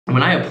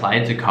When I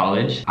applied to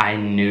college, I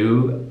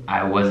knew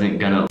I wasn't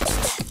gonna.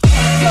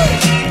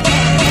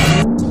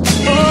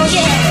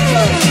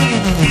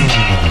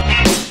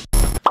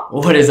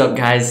 What is up,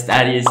 guys?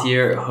 Thaddy is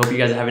here. Hope you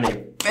guys are having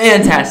a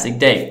fantastic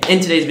day. In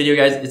today's video,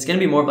 guys, it's gonna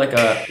be more of like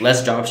a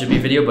less dropshipping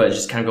video, but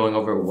just kind of going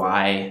over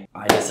why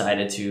I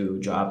decided to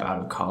drop out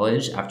of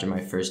college after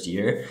my first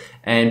year,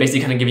 and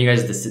basically kind of giving you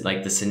guys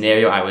the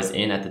scenario I was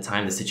in at the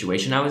time, the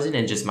situation I was in,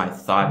 and just my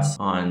thoughts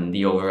on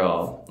the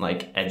overall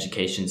like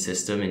education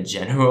system in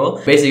general.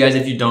 Basically, guys,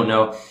 if you don't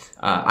know,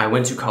 I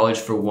went to college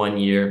for 1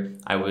 year.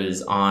 I went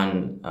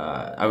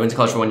to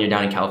college for 1 year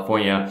down in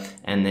California,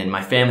 and then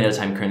my family at the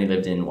time currently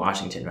lived in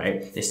Washington,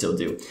 right? They still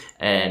do.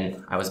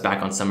 And I was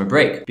back on summer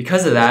break.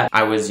 Because of that,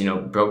 I was,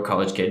 broke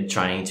college kid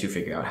trying to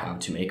figure out how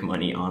to make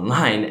money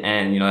online.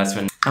 And, that's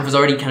when I was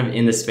already kind of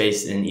in the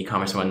space in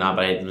e-commerce and whatnot,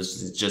 but it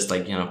was just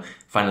like,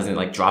 finally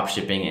like drop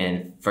shipping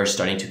and first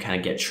starting to kind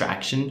of get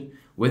traction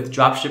with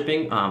drop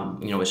shipping,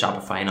 with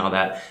Shopify and all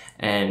that.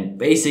 And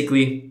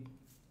basically,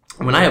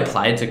 when I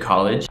applied to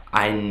college,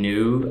 I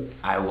knew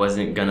I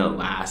wasn't gonna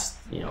last,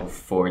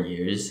 4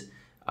 years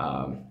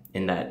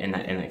in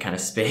that kind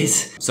of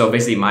space. So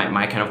basically,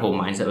 my kind of whole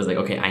mindset was like,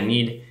 okay, I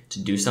need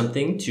to do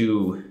something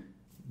to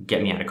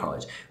get me out of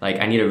college. Like,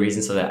 I need a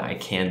reason so that I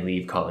can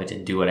leave college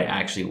and do what I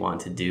actually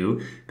want to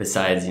do,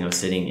 besides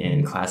sitting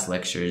in class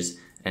lectures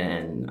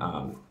and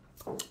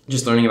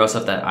just learning about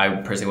stuff that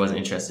I personally wasn't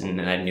interested in,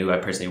 and I knew I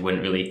personally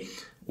wouldn't really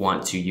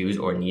want to use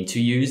or need to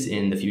use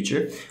in the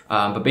future.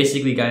 But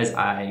basically, guys,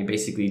 I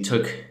basically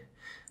took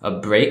a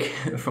break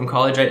from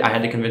college, right? I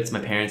had to convince my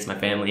parents, my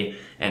family,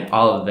 and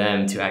all of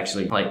them to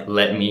actually like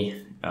let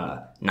me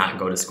not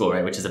go to school,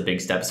 right? Which is a big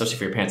step, especially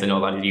for your parents. I know a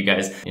lot of you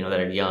guys, that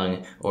are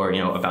young or,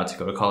 about to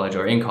go to college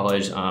or in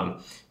college,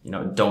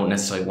 don't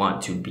necessarily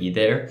want to be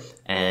there.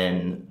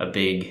 And a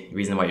big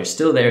reason why you're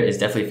still there is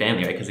definitely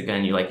family, right? Because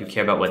again, you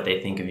care about what they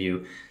think of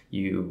you.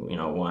 You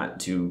want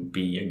to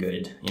be a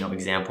good,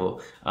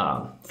 example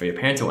for your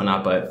parents and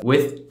whatnot. But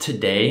with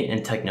today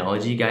and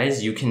technology,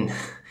 guys, you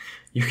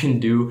can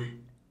do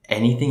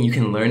anything, you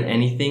can learn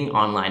anything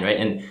online, right?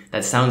 And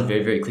that sounds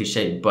very, very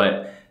cliche,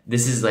 but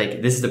this is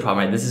the problem,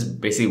 right? This is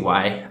basically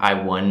why I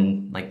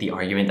won like the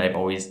argument that I've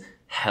always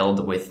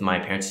held with my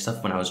parents and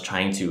stuff when I was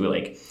trying to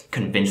like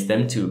convince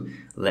them to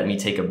let me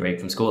take a break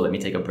from school, let me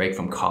take a break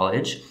from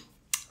college.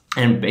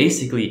 And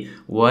basically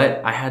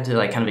what I had to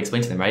like kind of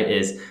explain to them, right,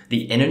 is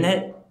the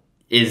internet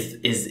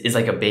is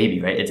like a baby,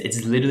 right?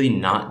 It's literally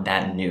not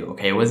that new,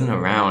 okay? It wasn't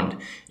around,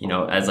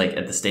 as like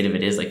at the state of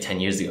it is like 10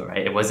 years ago,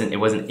 right? It wasn't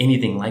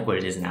anything like what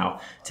it is now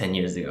 10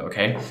 years ago,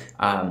 okay?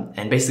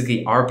 And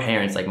basically our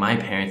parents, like my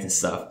parents and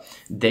stuff,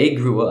 they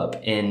grew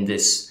up in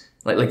this,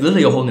 like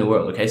literally a whole new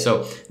world, okay?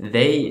 So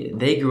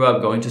they grew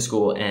up going to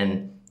school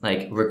and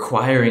like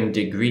requiring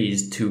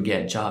degrees to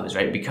get jobs,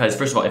 right? Because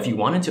first of all, if you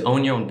wanted to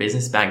own your own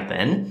business back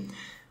then,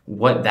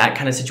 what that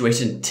kind of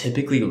situation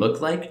typically looked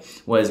like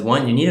was,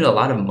 one, you needed a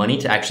lot of money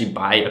to actually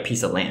buy a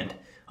piece of land,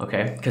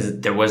 okay?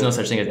 Because there was no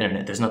such thing as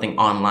internet. There's nothing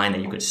online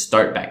that you could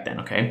start back then,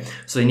 okay?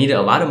 So they needed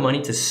a lot of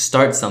money to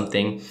start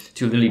something,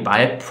 to literally buy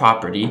a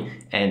property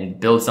and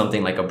build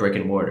something like a brick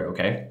and mortar,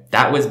 okay?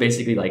 That was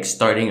basically like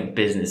starting a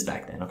business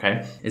back then,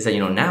 okay? Is that,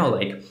 now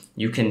like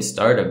you can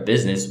start a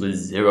business with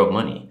zero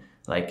money.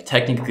 Like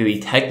technically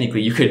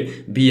you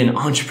could be an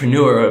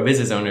entrepreneur or a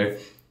business owner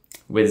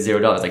with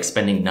 $0, like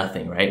spending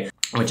nothing, right?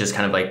 Which is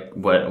kind of like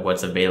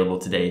what's available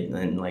today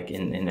and like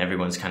in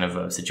everyone's kind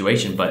of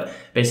situation. But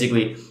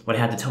basically what I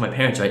had to tell my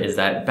parents, right, is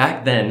that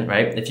back then,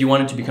 right, if you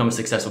wanted to become a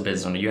successful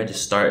business owner, you had to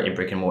start a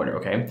brick and mortar,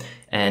 okay?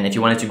 And if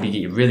you wanted to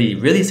be really,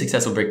 really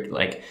successful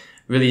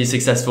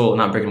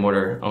not brick and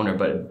mortar owner,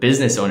 but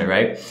business owner,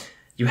 right?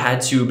 You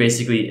had to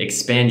basically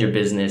expand your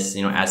business,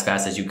 as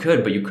fast as you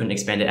could, but you couldn't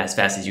expand it as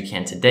fast as you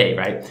can today,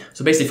 right?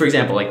 So basically, for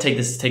example, like take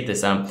this,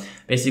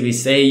 basically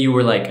say you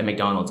were like a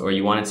McDonald's or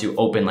you wanted to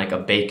open like a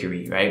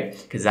bakery, right?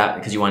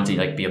 Because you wanted to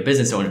like be a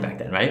business owner back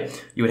then,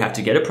 right? You would have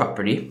to get a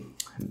property,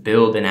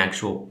 build an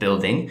actual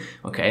building,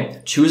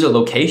 okay? Choose a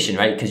location,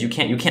 right? Because you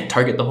can't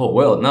target the whole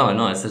world. No,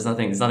 there's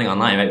nothing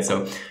online, right?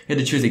 So you had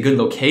to choose a good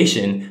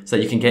location so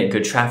that you can get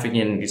good traffic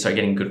in, you start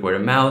getting good word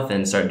of mouth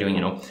and start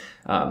doing,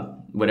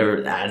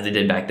 whatever ads they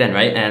did back then,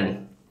 right?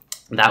 And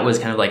that was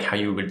kind of like how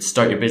you would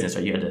start your business,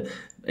 right? You had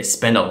to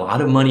spend a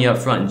lot of money up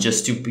front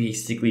just to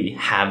basically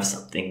have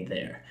something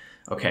there,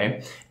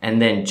 okay?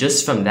 And then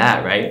just from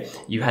that, right,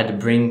 you had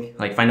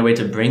to find a way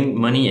to bring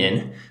money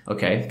in,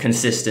 okay,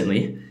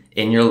 consistently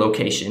in your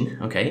location,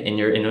 okay, in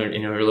your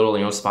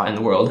little, spot in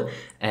the world.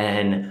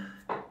 And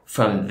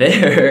from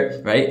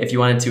there, right, if you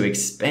wanted to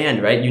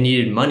expand, right, you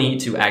needed money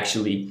to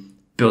actually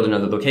build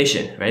another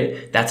location,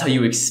 right? That's how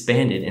you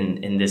expanded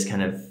in this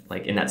kind of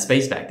like in that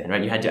space back then,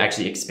 right? You had to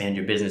actually expand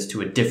your business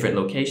to a different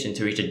location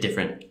to reach a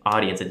different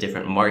audience, a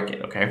different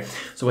market, okay?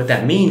 So what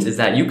that means is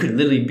that you could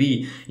literally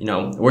be,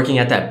 working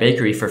at that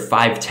bakery for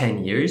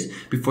 5-10 years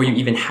before you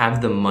even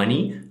have the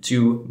money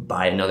to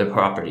buy another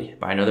property,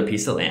 buy another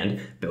piece of land,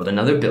 build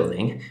another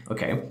building,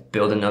 okay?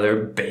 Build another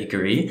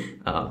bakery,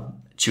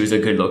 choose a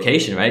good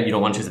location, right? You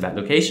don't want to choose a bad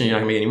location, you're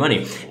not gonna make any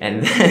money.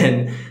 And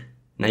then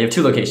Now you have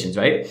 2 locations,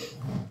 right?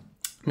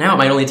 Now it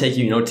might only take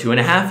you,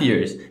 2.5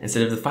 years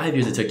instead of the 5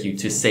 years it took you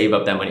to save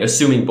up that money,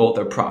 assuming both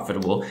are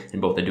profitable and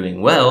both are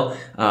doing well.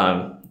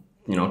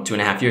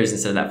 2.5 years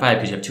instead of that 5,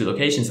 because you have 2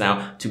 locations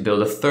now to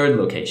build a 3rd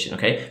location,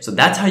 okay? So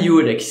that's how you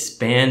would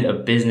expand a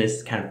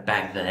business kind of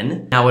back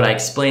then. Now, what I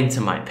explained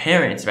to my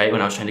parents, right,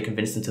 when I was trying to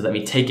convince them to let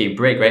me take a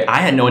break, right? I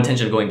had no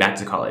intention of going back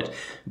to college,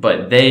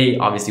 but they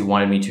obviously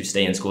wanted me to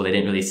stay in school. They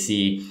didn't really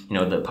see,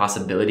 the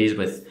possibilities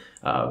with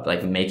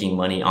like making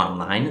money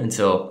online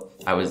until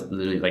I was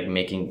literally like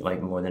making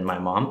like more than my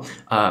mom.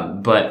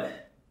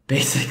 But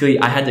basically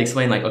I had to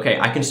explain like, okay,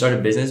 I can start a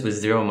business with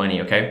 0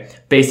 money, okay?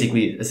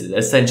 Basically,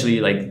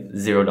 essentially like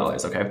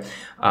 $0, okay?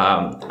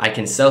 I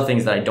can sell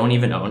things that I don't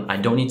even own. I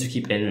don't need to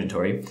keep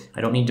inventory.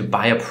 I don't need to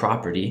buy a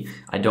property.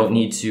 I don't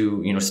need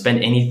to,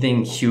 spend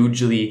anything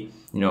hugely,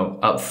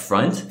 up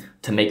front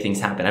to make things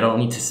happen. I don't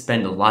need to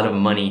spend a lot of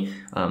money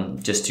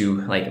just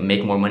to like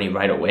make more money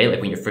right away,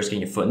 like when you're first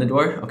getting your foot in the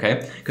door,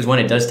 okay? Because one,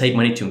 it does take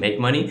money to make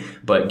money,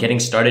 but getting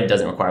started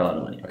doesn't require a lot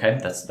of money, okay?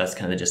 That's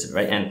kind of the gist of it,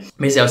 right? And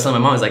basically I was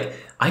telling my mom, I was like,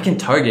 I can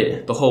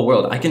target the whole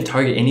world. I can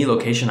target any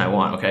location I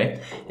want, okay?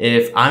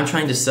 If I'm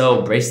trying to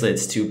sell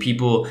bracelets to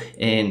people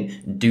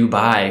in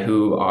Dubai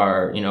who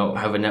are,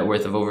 have a net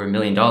worth of over $1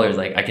 million,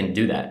 like I can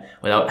do that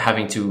without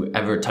having to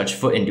ever touch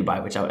foot in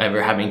Dubai, without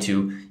ever having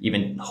to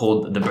even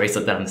hold the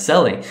bracelet that I'm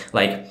selling.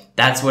 Like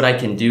that's what I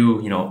can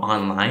do,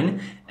 online.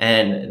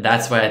 And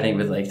that's why I think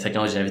with like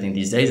technology and everything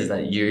these days is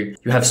that you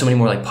have so many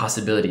more like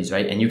possibilities,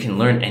 right? And you can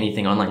learn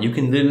anything online. You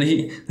can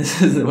literally,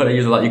 this is what I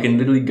use a lot, you can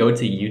literally go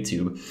to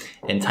YouTube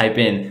and type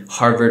in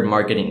Harvard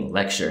marketing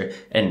lecture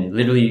and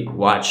literally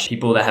watch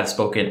people that have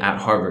spoken at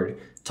Harvard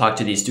talk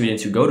to these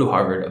students who go to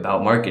Harvard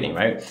about marketing,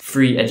 right?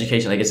 Free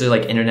education, like it's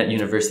like internet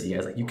university,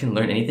 guys. Like you can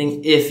learn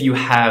anything if you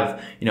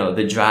have,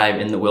 the drive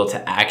and the will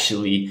to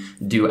actually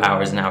do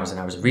hours and hours and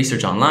hours of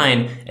research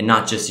online and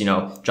not just,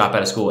 drop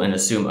out of school and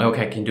assume,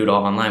 okay, I can do it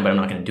all online, but I'm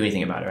not going to do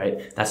anything about it,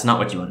 right? That's not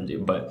what you want to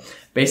do. But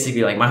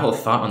basically, like my whole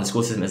thought on the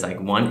school system is like,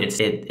 one,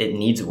 it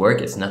needs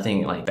work. It's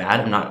nothing like bad.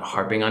 I'm not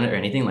harping on it or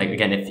anything. Like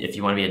again, if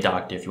you want to be a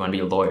doctor, if you want to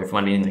be a lawyer, if you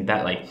want to be anything like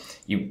that, like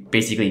you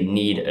basically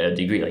need a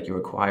degree, like you're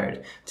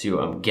required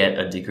to get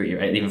a degree,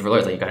 right? Even for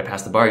lawyers, like you got to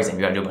pass the bar exam,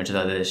 you got to do a bunch of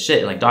other shit.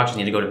 And like doctors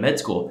need to go to med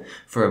school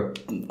for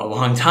a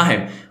long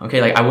time.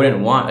 Okay, like I wouldn't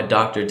want a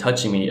doctor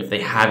touching me if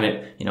they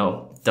haven't,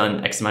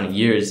 done X amount of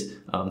years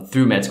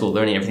through med school,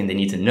 learning everything they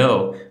need to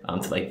know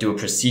to like do a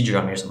procedure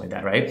on me or something like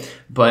that, right?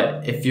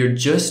 But if you're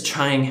just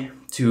trying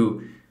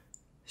to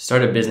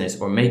start a business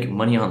or make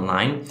money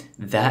online,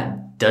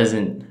 that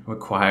doesn't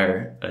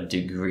require a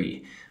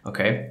degree,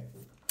 okay?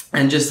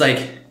 And just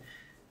like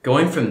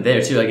going from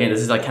there too, again,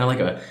 this is like kind of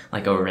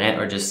like a rant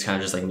or just kind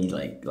of just like me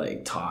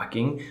like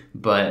talking,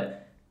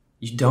 but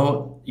you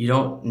don't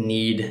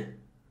need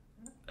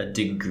a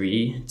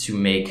degree to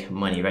make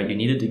money, right? You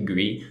need a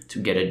degree to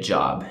get a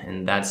job.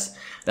 And that's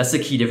the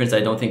key difference I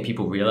don't think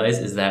people realize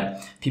is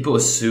that people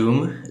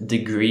assume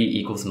degree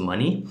equals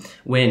money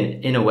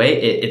when in a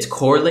way it's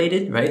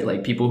correlated, right?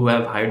 Like people who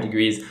have higher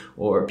degrees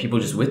or people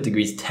just with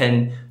degrees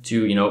tend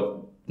to,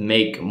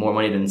 make more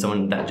money than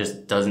someone that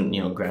just doesn't,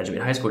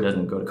 graduate high school,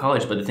 doesn't go to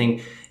college. But the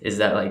thing is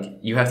that like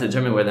you have to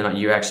determine whether or not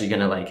you're actually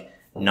gonna like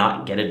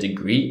not get a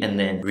degree and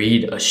then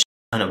read a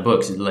ton of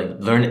books, like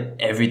learn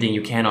everything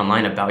you can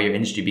online about your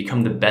industry,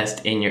 become the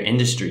best in your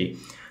industry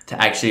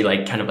to actually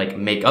like kind of like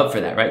make up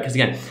for that, right? Because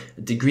again,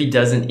 a degree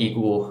doesn't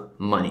equal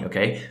money,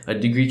 okay? A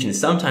degree can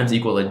sometimes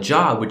equal a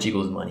job, which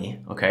equals money,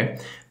 okay?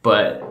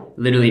 But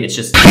literally it's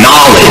just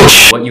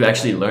knowledge. What you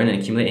actually learn and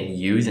accumulate and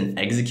use and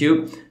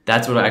execute,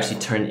 that's what will actually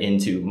turn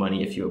into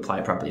money if you apply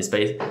it properly.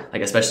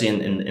 Especially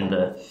in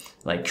the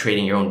like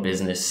creating your own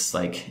business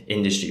like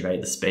industry,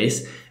 right? The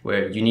space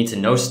where you need to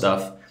know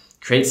stuff,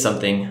 create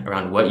something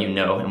around what you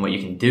know and what you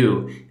can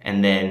do,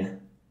 and then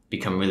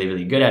become really,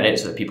 really good at it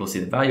so that people see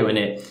the value in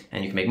it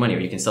and you can make money, or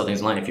you can sell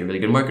things online if you're a really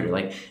good marketer.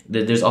 Like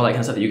there's all that kind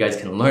of stuff that you guys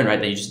can learn, right?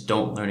 That you just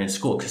don't learn in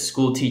school, because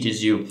school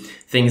teaches you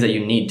things that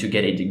you need to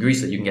get a degree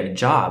so that you can get a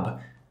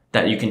job,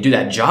 that you can do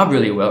that job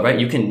really well, right?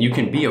 You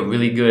can be a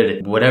really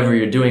good whatever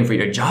you're doing for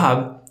your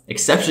job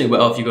exceptionally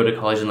well if you go to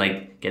college and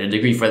like get a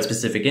degree for that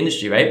specific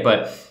industry, right?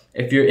 But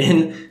if you're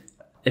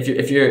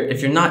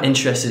not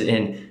interested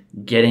in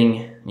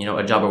getting,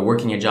 a job or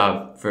working a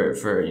job for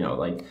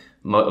like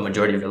a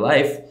majority of your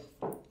life,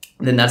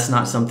 then that's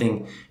not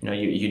something,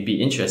 you'd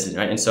be interested in,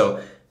 right? And so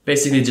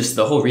basically just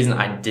the whole reason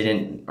I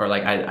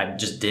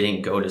just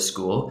didn't go to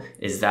school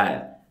is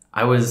that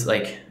I was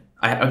like,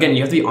 again,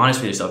 you have to be honest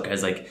with yourself,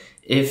 guys. Like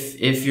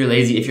if you're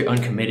lazy, if you're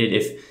uncommitted,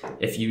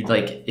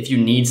 if you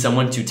need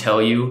someone to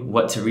tell you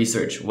what to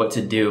research, what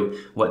to do,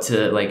 what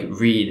to like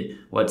read,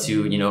 what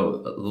to,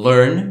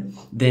 learn,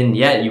 then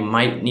yeah, you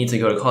might need to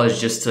go to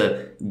college just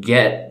to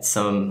get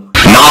some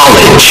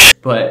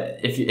knowledge.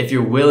 But if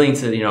you're willing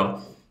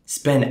to,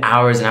 spend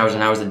hours and hours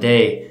and hours a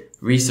day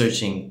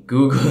researching,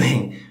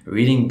 Googling,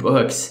 reading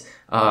books,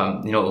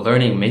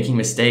 learning, making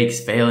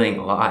mistakes, failing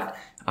a lot,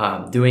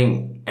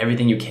 doing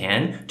everything you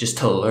can just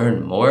to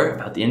learn more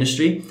about the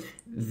industry,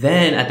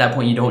 then at that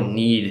point you don't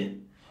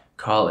need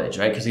college,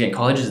 right? Because again,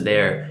 college is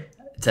there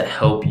to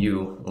help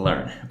you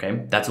learn,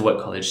 okay? That's what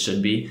college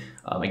should be.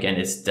 Again,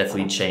 it's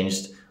definitely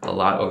changed a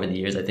lot over the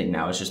years. I think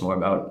now it's just more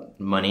about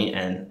money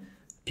and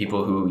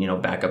people who, you know,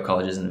 back up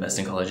colleges and invest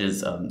in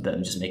colleges,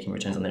 than just making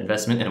returns on their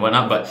investment and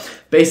whatnot. But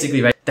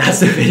basically, right, that's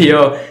the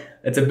video.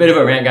 It's a bit of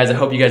a rant, guys. I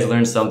hope you guys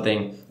learned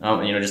something,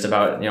 you know, just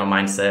about, you know,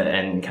 mindset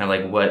and kind of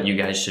like what you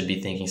guys should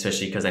be thinking,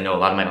 especially because I know a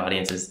lot of my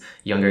audience is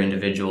younger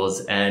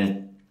individuals.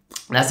 And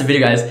that's the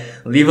video, guys.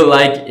 Leave a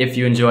like if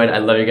you enjoyed. I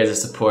love you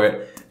guys'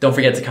 support. Don't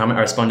forget to comment.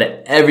 I respond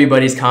to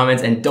everybody's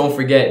comments. And don't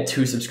forget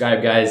to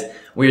subscribe, guys.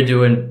 We're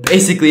doing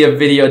basically a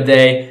video a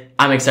day.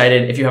 I'm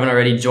excited. If you haven't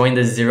already, join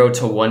the 0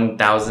 to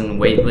 1,000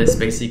 waitlist.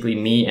 Basically,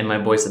 me and my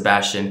boy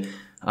Sebastian,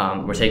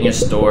 we're taking a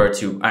store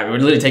to, we're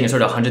literally taking a store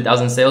to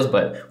 100,000 sales,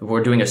 but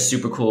we're doing a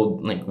super cool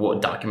like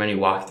documentary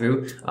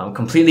walkthrough,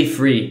 completely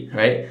free,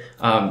 right?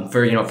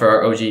 For, you know, for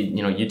our OG,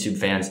 you know, YouTube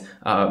fans,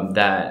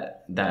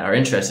 that are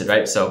interested,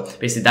 right? So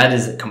basically that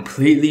is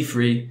completely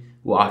free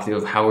walkthrough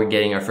of how we're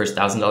getting our first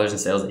 $1,000 in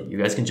sales that you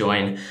guys can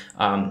join.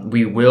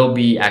 We will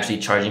be actually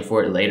charging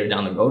for it later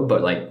down the road,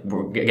 but like,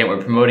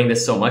 we're promoting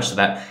this so much so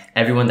that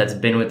everyone that's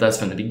been with us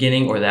from the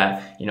beginning or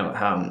that, you know,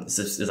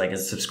 is like a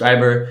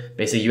subscriber,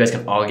 basically you guys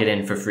can all get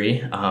in for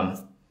free.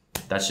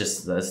 That's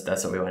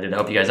what we wanted to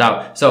help you guys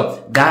out.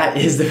 So that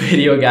is the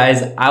video,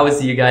 guys. I will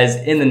see you guys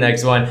in the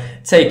next one.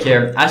 Take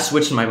care. I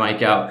switched my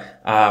mic out.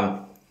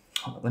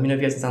 Let me know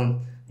if you guys can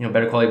sound, you know,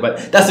 better quality,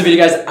 but that's the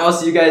video, guys. I'll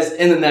see you guys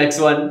in the next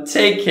one.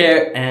 Take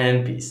care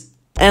and peace.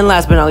 And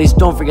last but not least,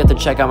 don't forget to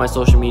check out my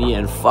social media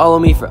and follow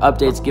me for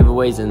updates,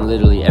 giveaways, and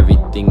literally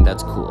everything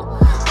that's cool.